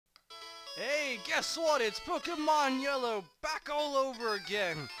Hey, guess what? It's Pokemon Yellow back all over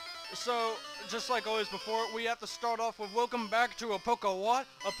again. So, just like always before, we have to start off with welcome back to a Poke what?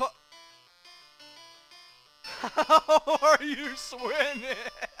 How are you swimming?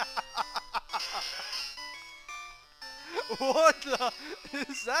 What the?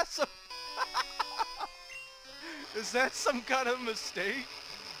 Is that some... Is that some kind of mistake?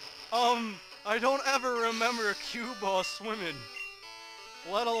 I don't ever remember a cue ball swimming.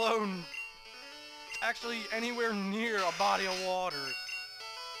 Let alone actually anywhere near a body of water.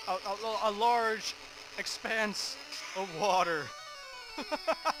 A large expanse of water.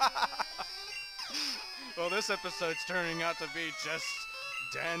 Well, this episode's turning out to be just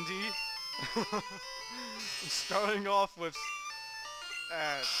dandy. Starting off with...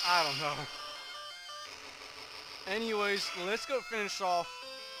 I don't know. Anyways, let's go finish off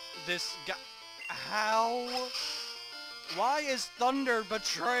this guy. How? Why is Thunder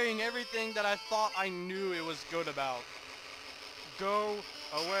betraying everything that I thought I knew it was good about? Go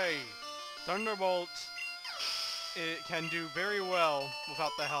away. Thunderbolt, it can do very well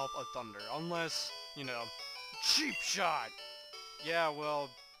without the help of Thunder. Unless, you know, cheap shot. Yeah, well,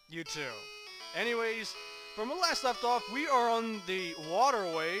 you too. Anyways, from the last left off, we are on the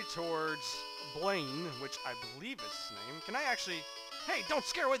waterway towards Blaine, which I believe is his name. Can I actually... Hey, don't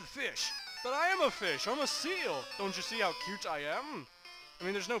scare away the fish! But I am a fish! I'm a seal! Don't you see how cute I am? I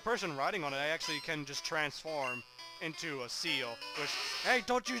mean, there's no person riding on it. I actually can just transform into a seal. Which... Hey,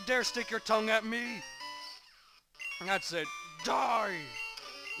 don't you dare stick your tongue at me! That's it. Die!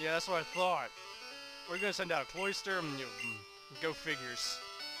 Yeah, that's what I thought. We're gonna send out a Cloyster, and go figures.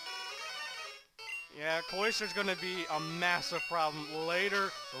 Yeah, Cloyster's gonna be a massive problem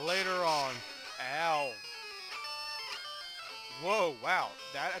later on. Ow. Whoa, wow.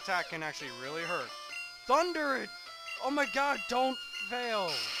 That attack can actually really hurt. Thunder it! Oh my god, don't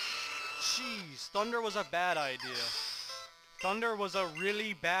fail! Jeez, Thunder was a bad idea. Thunder was a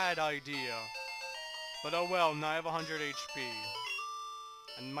really bad idea. But oh well, now I have 100 HP.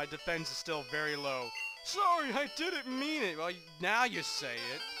 And my defense is still very low. Sorry, I didn't mean it! Well, now you say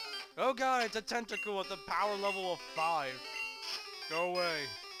it. Oh god, it's a tentacle at the power level of 5. Go away.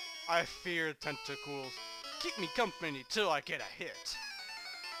 I fear tentacles. Keep me company till I get a hit.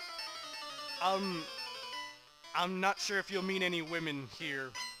 I'm not sure if you'll meet any women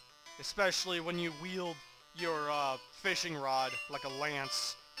here. Especially when you wield your, fishing rod like a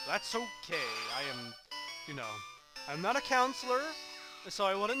lance. That's okay. I am, you know, I'm not a counselor, so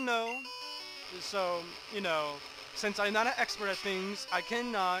I wouldn't know. So, you know, since I'm not an expert at things, I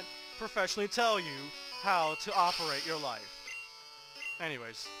cannot professionally tell you how to operate your life.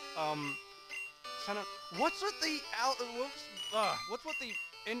 Anyways, what's with the what's with the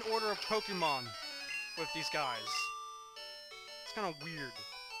in order of Pokemon with these guys? It's kind of weird.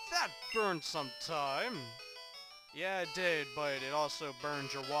 That burned some time. Yeah, it did, but it also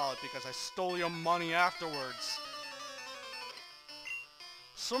burned your wallet because I stole your money afterwards.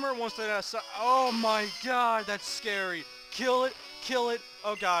 Swimmer wants to... Oh my god, that's scary. Kill it, kill it.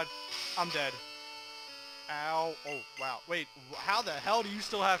 Oh god, I'm dead. Ow. Oh, wow. Wait, how the hell do you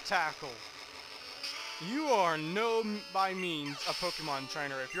still have Tackle? You are no by means a Pokemon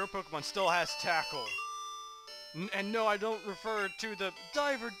trainer if your Pokemon still has Tackle. And no, I don't refer to the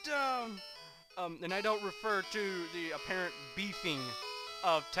diver down. And I don't refer to the apparent beefing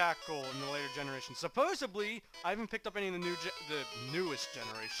of Tackle in the later generations. Supposedly, I haven't picked up any of the newest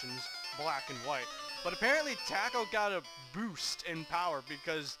generations, Black and White. But apparently Tackle got a boost in power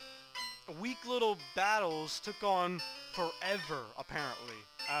because weak little battles took on forever, apparently.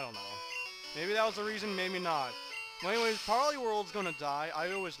 I don't know. Maybe that was the reason, maybe not. Well, anyways, Poliwhirl's gonna die.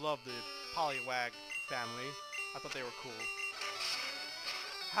 I always loved the Poliwag family. I thought they were cool.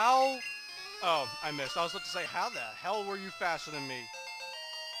 How... Oh, I missed. I was about to say, how the hell were you faster than me?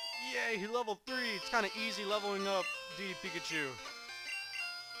 Yay, level 3. It's kind of easy leveling up D Pikachu.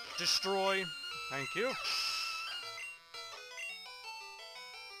 Destroy. Thank you.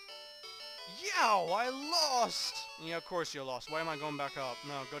 Yow, I lost! Yeah, of course you lost. Why am I going back up?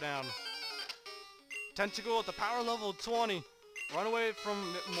 No, go down. Tentacle at the power level of 20. Run away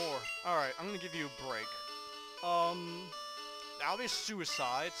from it more. Alright, I'm gonna give you a break. That'll be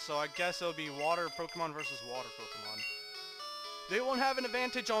suicide, so I guess it'll be water Pokemon versus water Pokemon. They won't have an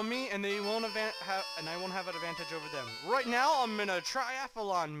advantage on me, and I won't have an advantage over them. Right now, I'm in a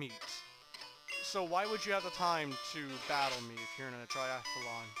triathlon meet. So why would you have the time to battle me if you're in a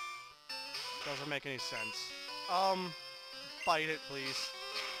triathlon? Doesn't make any sense. Bite it, please.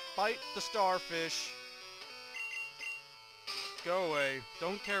 Bite the starfish. Go away.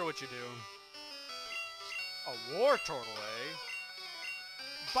 Don't care what you do. A war turtle, eh?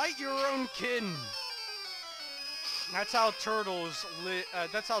 Bite your own kin. That's how turtles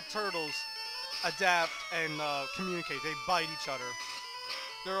adapt and communicate. They bite each other.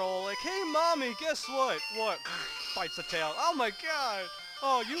 They're all like, "Hey, mommy, guess what?" What? Bites the tail. Oh my god!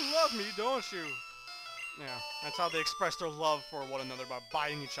 Oh, you love me, don't you? Yeah, that's how they express their love for one another, by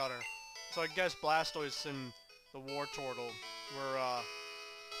biting each other. So I guess Blastoise and the War Turtle were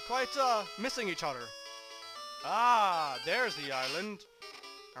quite missing each other. Ah, there's the island.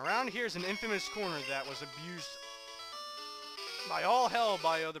 Around here's an infamous corner that was abused by all hell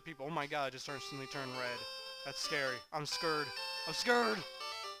by other people. Oh my god, I just instantly turned red. That's scary. I'm scared. I'm scared!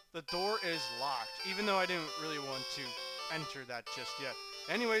 The door is locked, even though I didn't really want to enter that just yet.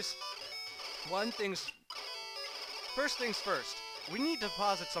 Anyways, first things first. We need to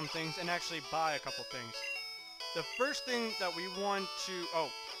deposit some things and actually buy a couple things. The first thing that we want to... Oh.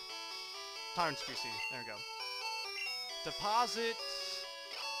 Times PC. There we go. Deposit...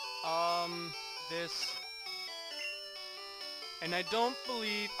 this... And I don't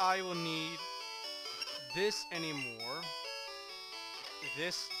believe I will need this anymore.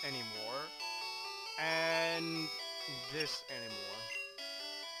 This anymore. And this anymore.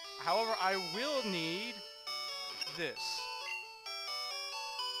 However, I will need this.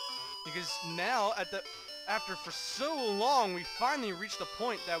 Because now, after for so long, we finally reached the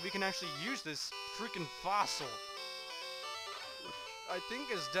point that we can actually use this freaking fossil. I think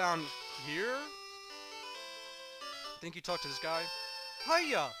it's down here. I think you talked to this guy.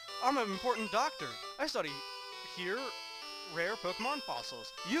 Hiya! I'm an important doctor. I study here rare Pokemon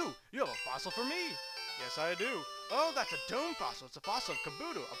fossils. You have a fossil for me. Yes, I do. Oh, that's a dome fossil. It's a fossil of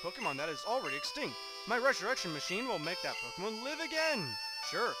Kabuto, a Pokemon that is already extinct. My resurrection machine will make that Pokemon live again.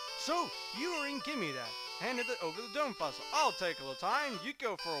 Sure. So, you are in, give me that. Hand it over the dome fossil. I'll take a little time. You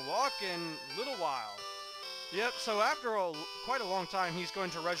go for a walk in a little while. Yep, so after quite a long time, he's going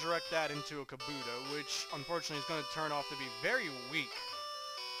to resurrect that into a Kabuto, which unfortunately is going to turn off to be very weak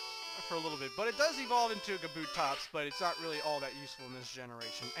for a little bit. But it does evolve into a Kabutops, but it's not really all that useful in this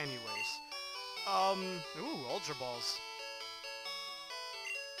generation anyways. Ooh, Ultra Balls.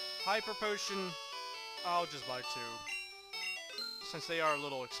 Hyper Potion, I'll just buy 2. Since they are a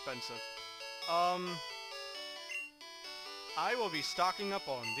little expensive. I will be stocking up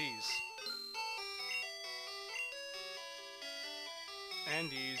on these. And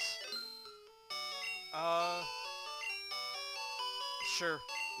these. Sure.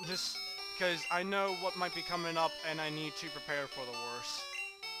 Just because I know what might be coming up and I need to prepare for the worst.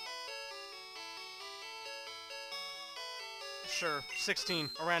 Sure. 16.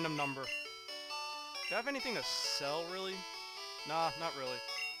 A random number. Do I have anything to sell, really? Nah, not really.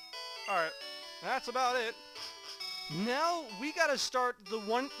 Alright. That's about it. Now, we gotta start the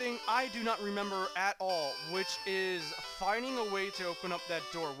one thing I do not remember at all, which is finding a way to open up that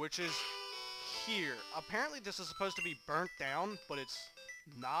door, which is here. Apparently this is supposed to be burnt down, but it's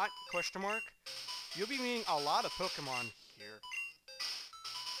not, question mark. You'll be meeting a lot of Pokemon here.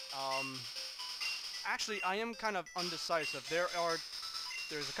 Actually, I am kind of undecisive.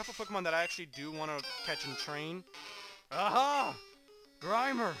 There's a couple Pokemon that I actually do want to catch and train. Aha!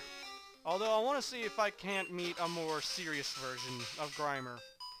 Grimer! Although I want to see if I can't meet a more serious version of Grimer.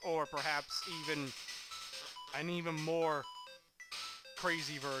 Or perhaps even an even more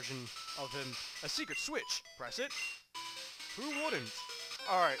crazy version of him. A secret switch. Press it. Who wouldn't?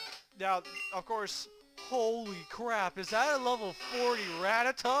 Alright. Now, of course, holy crap. Is that a level 40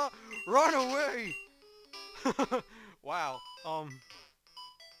 Rattata? Run away! Wow.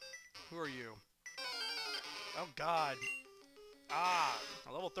 Who are you? Oh god. Ah,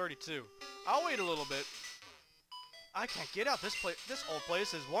 a level 32. I'll wait a little bit. I can't get out. This old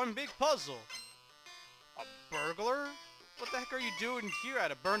place is one big puzzle. A burglar? What the heck are you doing here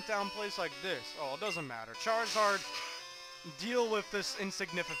at a burnt down place like this? Oh, it doesn't matter. Charizard, deal with this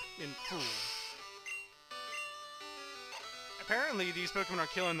insignificant fool. Apparently, these Pokemon are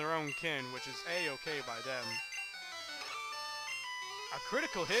killing their own kin, which is A-okay by them. A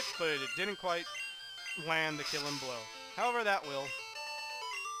critical hit, but it didn't quite land the killing blow. However, that will.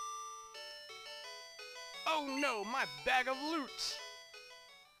 Oh no, my bag of loot!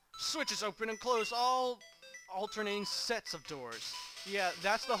 Switches open and close all alternating sets of doors. Yeah,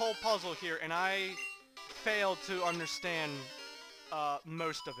 that's the whole puzzle here, and I failed to understand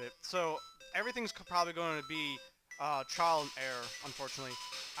most of it. So, everything's probably going to be trial and error, unfortunately.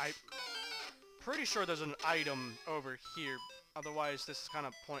 I'm pretty sure there's an item over here. Otherwise, this is kind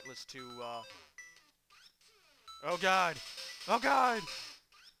of pointless to, Oh god! Oh god!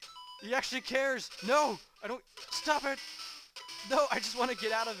 He actually cares! No! I don't... Stop it! No, I just want to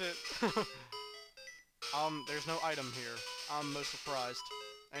get out of it! There's no item here. I'm most surprised.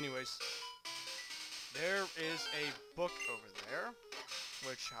 Anyways, there is a book over there,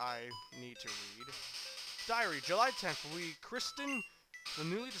 which I need to read. Diary, July 10th, we christen the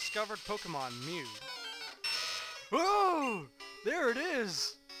newly discovered Pokemon, Mew. Oh! There it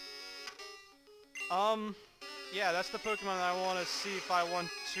is! Yeah, that's the Pokemon that I want to see if I want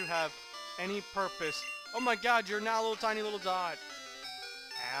to have any purpose. Oh my god, you're now a little tiny little dot.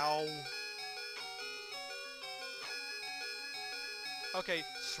 Ow. Okay,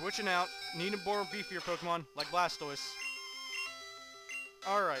 switching out. Need a more beefier Pokemon, like Blastoise.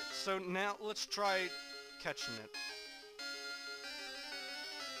 Alright, so now let's try catching it.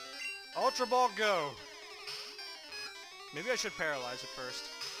 Ultra Ball, go! Maybe I should paralyze it first.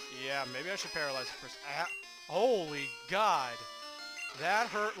 Yeah, maybe I should paralyze it first. Ah, holy god! That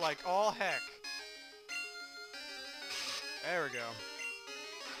hurt like all heck. There we go.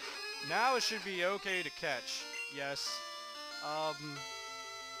 Now it should be okay to catch. Yes.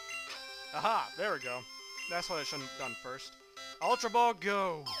 Aha! There we go. That's what I should have done first. Ultra Ball,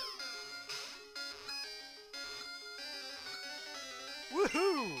 go!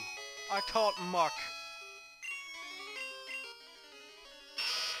 Woohoo! I caught Muck.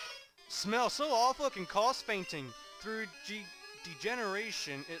 Smell so awful it can cause fainting. Through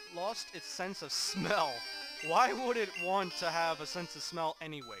degeneration, it lost its sense of smell. Why would it want to have a sense of smell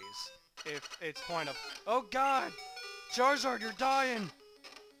anyways? If its point of... Oh god! Charizard, you're dying!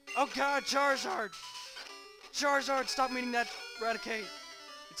 Oh god, Charizard! Charizard, stop meeting that Raticate!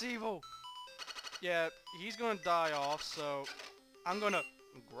 It's evil! Yeah, he's gonna die off, so... I'm gonna...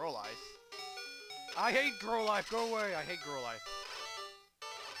 Growlithe. I hate Growlithe! Go away! I hate Growlithe.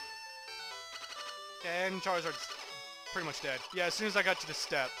 And Charizard's pretty much dead. Yeah, as soon as I got to the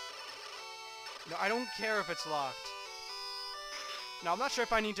step. No, I don't care if it's locked. Now, I'm not sure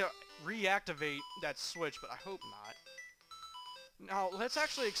if I need to reactivate that switch, but I hope not. Now, let's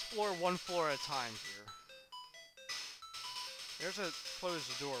actually explore one floor at a time here. There's a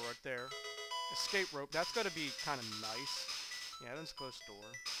closed door right there. Escape rope. That's gotta be kind of nice. Yeah, that's a closed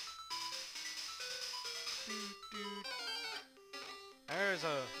door. There's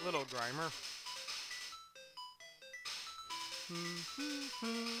a little Grimer.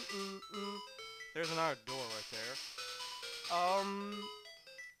 There's another door right there.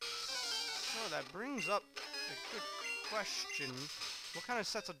 So that brings up a good question. What kind of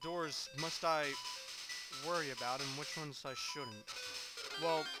sets of doors must I worry about and which ones I shouldn't?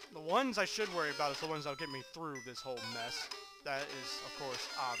 Well, the ones I should worry about is the ones that'll get me through this whole mess. That is, of course,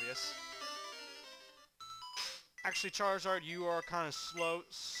 obvious. Actually, Charizard, you are kind of slow,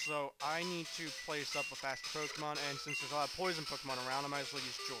 so I need to place up a faster Pokemon, and since there's a lot of poison Pokemon around, I might as well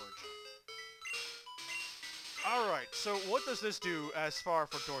use George. Alright, so what does this do as far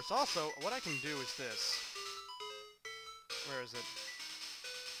for doors? Also, what I can do is this. Where is it?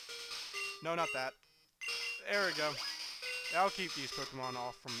 No, not that. There we go. I'll keep these Pokemon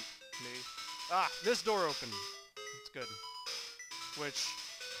off from me. Ah, this door opened. It's good. Which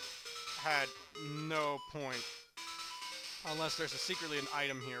had no point. Unless there's secretly an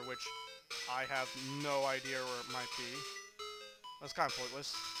item here, which I have no idea where it might be. That's kind of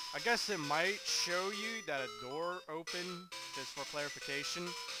pointless. I guess it might show you that a door opened, just for clarification.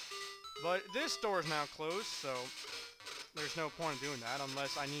 But this door is now closed, so there's no point in doing that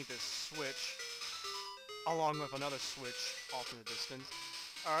unless I need this switch. Along with another switch off in the distance.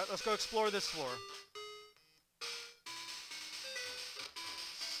 Alright, let's go explore this floor.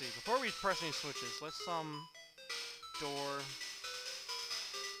 Let's see, before we press any switches, let's, door,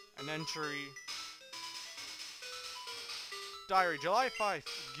 an entry. Diary, July 5th,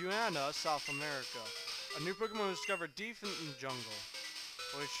 Guyana, South America. A new Pokemon was discovered deep in the jungle,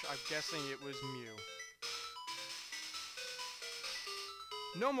 which I'm guessing it was Mew.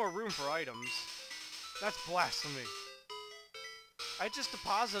 No more room for items. That's blasphemy. I just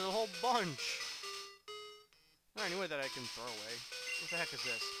deposited a whole bunch. Not any way that I can throw away. What the heck is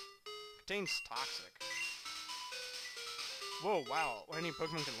this? Contains toxic. Whoa, wow. Any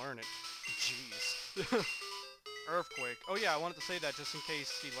Pokemon can learn it. Jeez. Earthquake. Oh yeah, I wanted to say that just in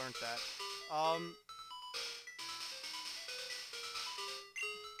case he learned that.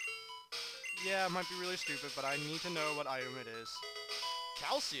 Yeah, it might be really stupid, but I need to know what item it is.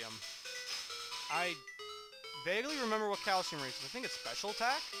 Calcium. I vaguely remember what calcium raises. I think it's special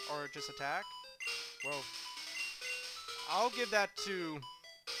attack? Or just attack? Whoa. I'll give that to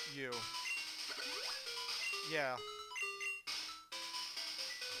you. Yeah.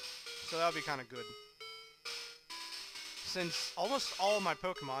 So that'll be kind of good. Since almost all of my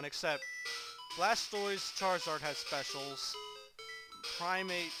Pokemon, except Blastoise, Charizard has specials,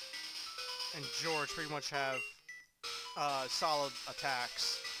 Primate, and George pretty much have solid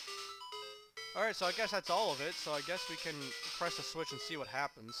attacks. Alright, so I guess that's all of it, so I guess we can press the switch and see what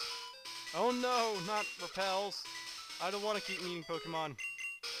happens. Oh no, not repels. I don't want to keep meeting Pokemon.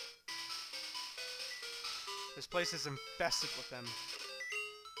 This place is infested with them.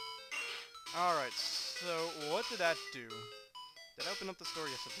 Alright, so what did that do? Did I open up the store?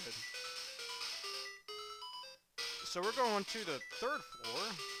 Yes, it did. So we're going to the 3rd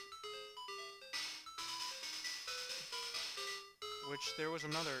floor. Which, there was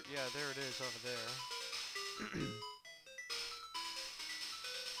another... Yeah, there it is over there.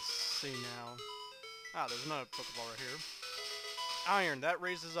 Let's see now. Ah, there's another Pokeball right here. Iron, that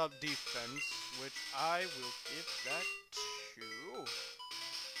raises up defense, which I will give that to...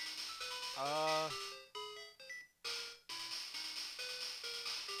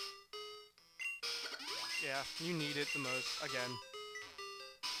 Yeah, you need it the most, again.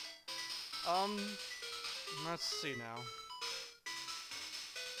 Let's see now.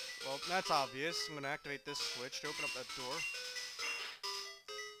 Well, that's obvious. I'm gonna activate this switch to open up that door.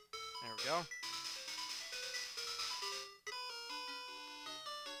 There we go.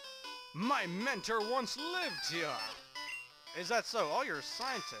 My mentor once lived here! Is that so? Oh, you're a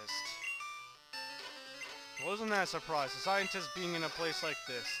scientist. Wasn't that a surprise? A scientist being in a place like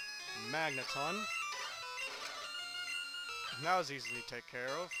this. Magneton. That was easy to take care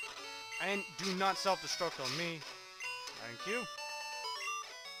of. And do not self-destruct on me. Thank you.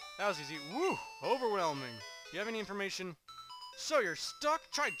 That was easy. Woo! Overwhelming. Do you have any information? So you're stuck?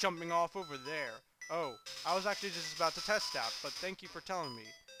 Try jumping off over there. Oh, I was actually just about to test out, but thank you for telling me.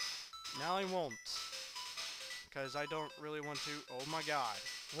 Now I won't. Because I don't really want to. Oh my god.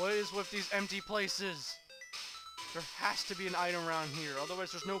 What is with these empty places? There has to be an item around here,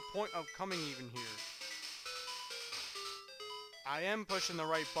 otherwise there's no point of coming even here. I am pushing the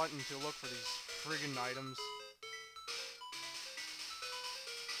right button to look for these friggin' items.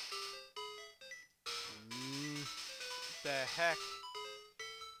 The heck?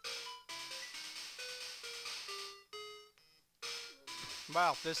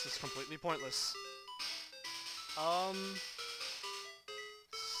 Wow, this is completely pointless. Let's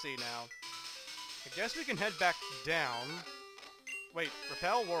see now. I guess we can head back down. Wait,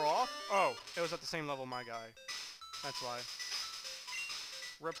 repel wore off? Oh, it was at the same level my guy. That's why.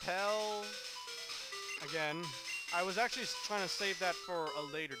 Repel... Again. I was actually trying to save that for a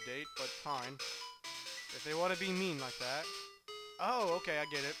later date, but fine. If they want to be mean like that. Oh, okay, I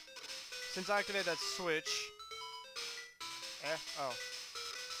get it. Since I activated that switch... oh.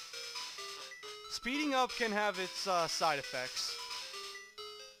 Speeding up can have its side effects.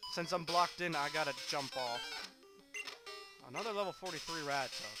 Since I'm blocked in, I gotta jump off. Another level 43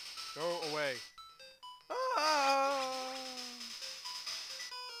 Rattata. Go away. Ah!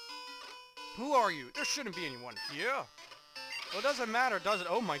 Who are you? There shouldn't be anyone here. Well, it doesn't matter, does it?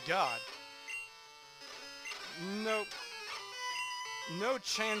 Oh my god. Nope. No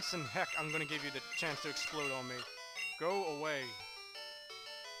chance in heck I'm gonna give you the chance to explode on me. Go away.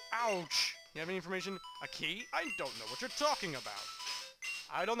 Ouch! You have any information? A key? I don't know what you're talking about.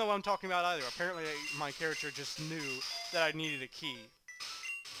 I don't know what I'm talking about either. Apparently my character just knew that I needed a key.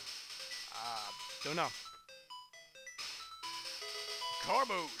 Don't know.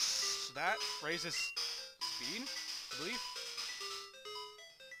 Carbos! That raises speed, I believe.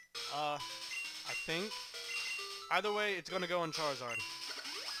 I think. Either way, it's gonna go on Charizard.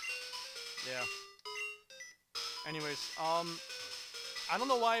 Yeah. Anyways, I don't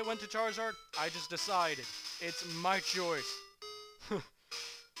know why I went to Charizard. I just decided. It's my choice.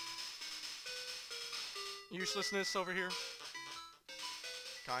 Uselessness over here?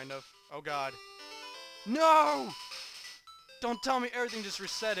 Kind of. Oh god. No! Don't tell me everything just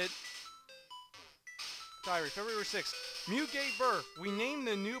reset it. Diary, February 6th. Mew gave birth. We named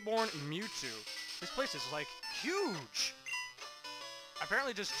the newborn Mewtwo. This place is, like, huge.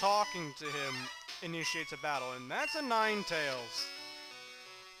 Apparently just talking to him initiates a battle, and that's a Ninetales.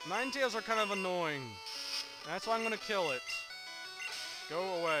 Ninetales are kind of annoying. That's why I'm gonna kill it. Go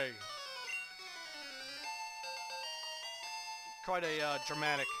away. Quite a,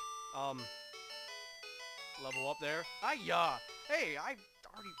 dramatic, level up there. Hi-ya! Hey, I've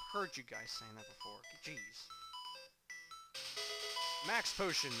already heard you guys saying that before. Jeez. Max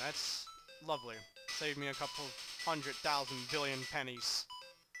Potion, that's lovely. Saved me a couple 100,000 billion pennies.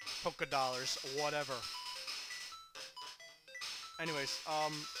 Polka dollars, whatever. Anyways,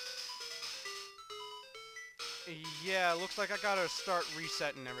 yeah, looks like I gotta start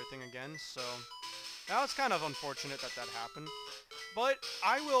resetting everything again, so... Now it's kind of unfortunate that that happened. But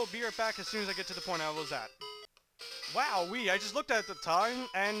I will be right back as soon as I get to the point I was at. Wow-wee, I just looked at the time,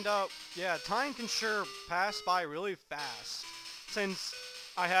 and, yeah, time can sure pass by really fast. Since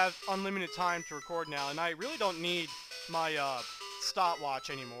I have unlimited time to record now, and I really don't need my stopwatch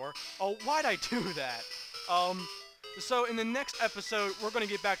anymore. Oh, why'd I do that? So in the next episode, we're gonna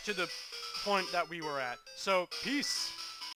get back to the point that we were at. So, peace.